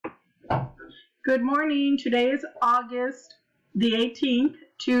Good morning. Today is August the 18th,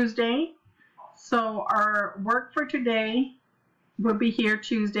 Tuesday. So our work for today will be here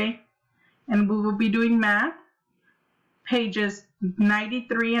Tuesday, and we will be doing math, pages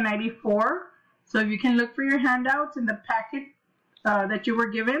 93 and 94. So if you can look for your handouts in the packet that you were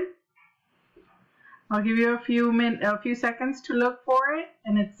given. I'll give you a few seconds to look for it,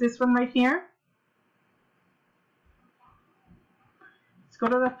 and it's this one right here. Let's go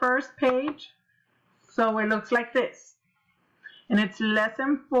to the first page. So it looks like this, and it's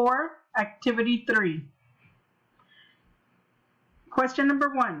lesson 4, activity 3. Question number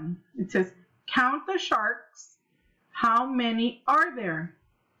 1, it says, count the sharks. How many are there?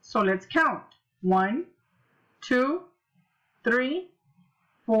 So let's count. 1, 2, 3,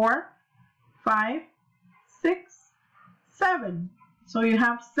 4, 5, 6, 7. So you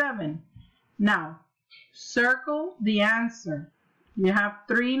have 7. Now, circle the answer. You have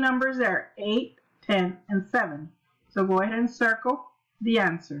 3 numbers there, 8, 10, and 7. So go ahead and circle the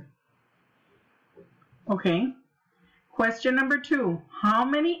answer. Okay. Question number 2. How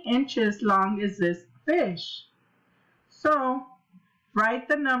many inches long is this fish? So write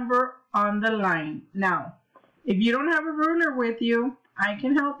the number on the line. Now, if you don't have a ruler with you, I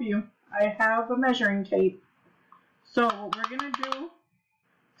can help you. I have a measuring tape. So what we're going to do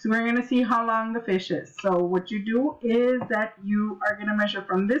is we're going to see how long the fish is. So what you do is that you are going to measure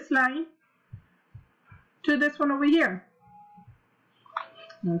from this line to this one over here.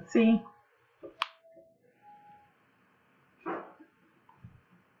 Let's see.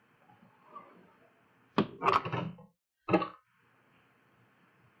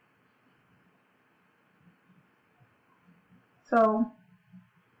 So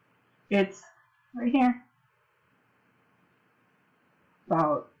it's right here,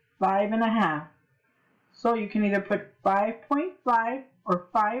 about 5.5. So you can either put 5.5 or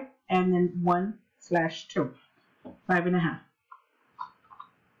 5 and then 1/2, 5.5.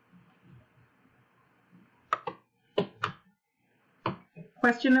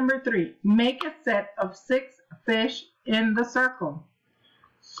 Question number 3, make a set of 6 fish in the circle.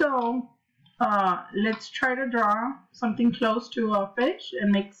 So let's try to draw something close to a fish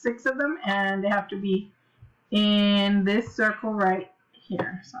and make 6 of them, and they have to be in this circle right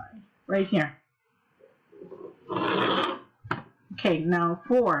here. Sorry, right here. Okay, now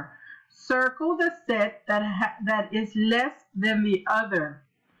 4. Circle the set that is less than the other.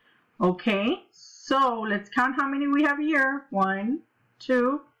 Okay, so let's count how many we have here. 1,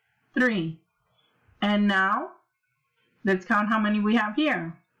 2, 3. And now let's count how many we have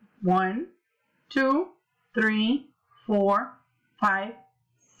here. 1, 2, 3, 4, 5,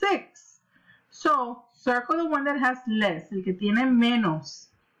 6. So circle the one that has less, el que tiene menos.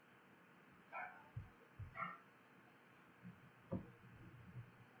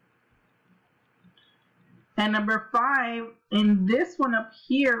 And number 5, in this one up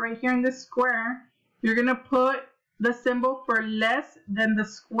here, right here in this square, you're going to put the symbol for less than the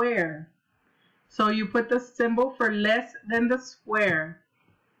square. So you put the symbol for less than the square.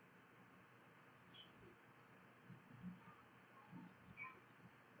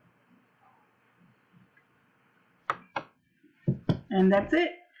 And that's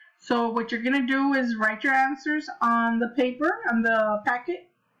it. So what you're going to do is write your answers on the paper, on the packet,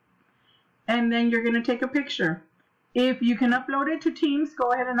 and then you're going to take a picture. If you can upload it to Teams,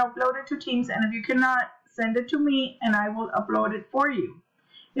 go ahead and upload it to Teams. And if you cannot, send it to me and I will upload it for you.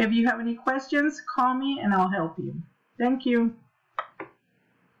 If you have any questions, call me and I'll help you. Thank you.